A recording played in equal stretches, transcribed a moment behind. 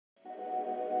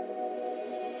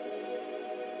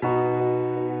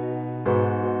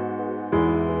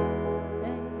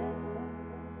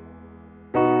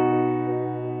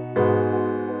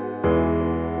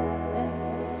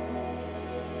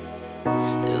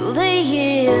Through the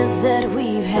years that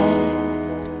we've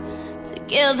had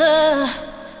together,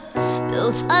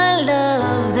 built a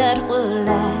love that will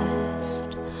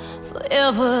last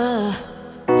forever.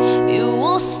 You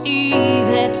will see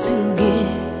that to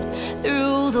get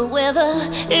through the weather,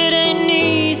 it ain't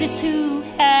easy to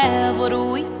have what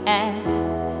we have.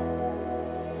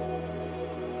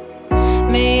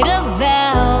 Made a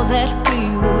vow that we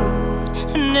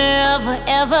would never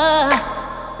ever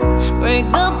break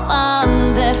the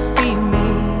bond that we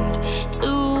made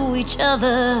to each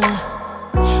other.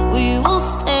 We will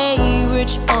stay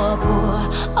rich or poor,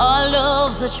 our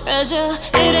love's a treasure.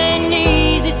 It ain't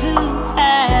easy to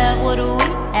have what we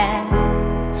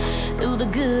have. Through the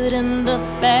good and the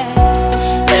bad,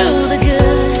 through the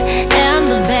good and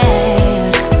the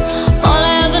bad, all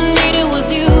I ever needed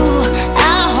was you.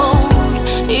 I hold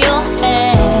your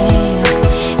hand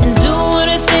and do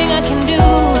anything I can do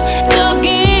to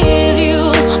give you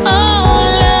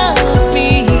all of me.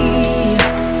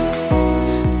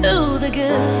 Through the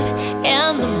good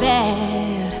and the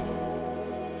bad.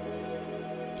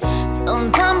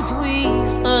 Sometimes we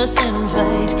fuss and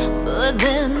fight, but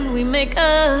then we make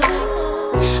up.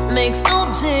 Makes no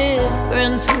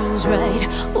difference who's right,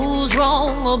 who's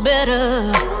wrong or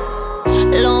better.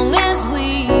 Long as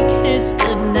we kiss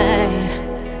goodnight,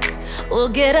 we'll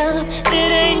get up.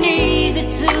 It ain't easy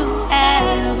to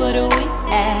have what we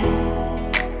have.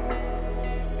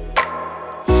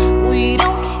 We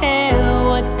don't care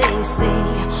what they say,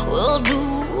 we'll do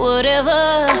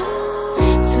whatever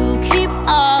to keep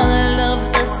our love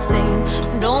the same.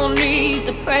 Don't need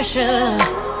the pressure.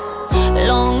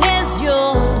 Long as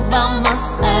you're by my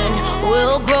side,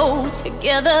 we'll grow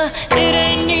together. It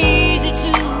ain't easy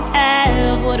to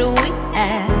have what we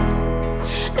have.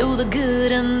 Through the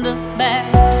good and the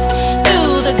bad,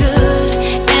 through the good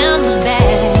and the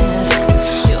bad,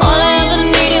 all I ever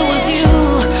needed was you.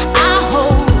 I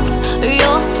hold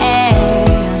your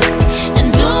hand and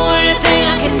do anything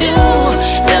I can do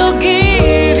to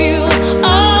give you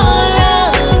all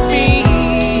of me.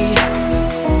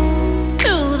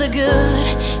 Through the good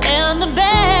and the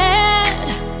bad,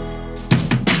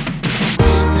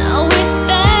 now we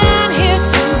stand here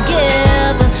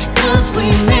together 'cause we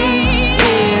made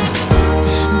it.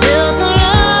 Built a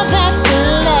love that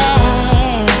will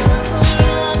last,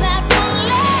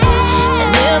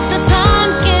 and if the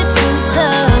times get too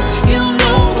tough, you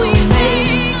know we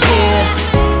made it.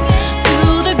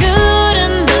 Through the good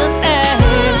and the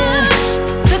bad,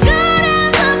 the good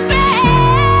and the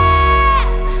bad.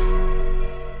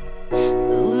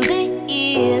 Through the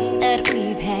years that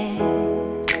we've had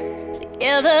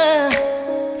together,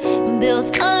 built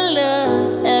a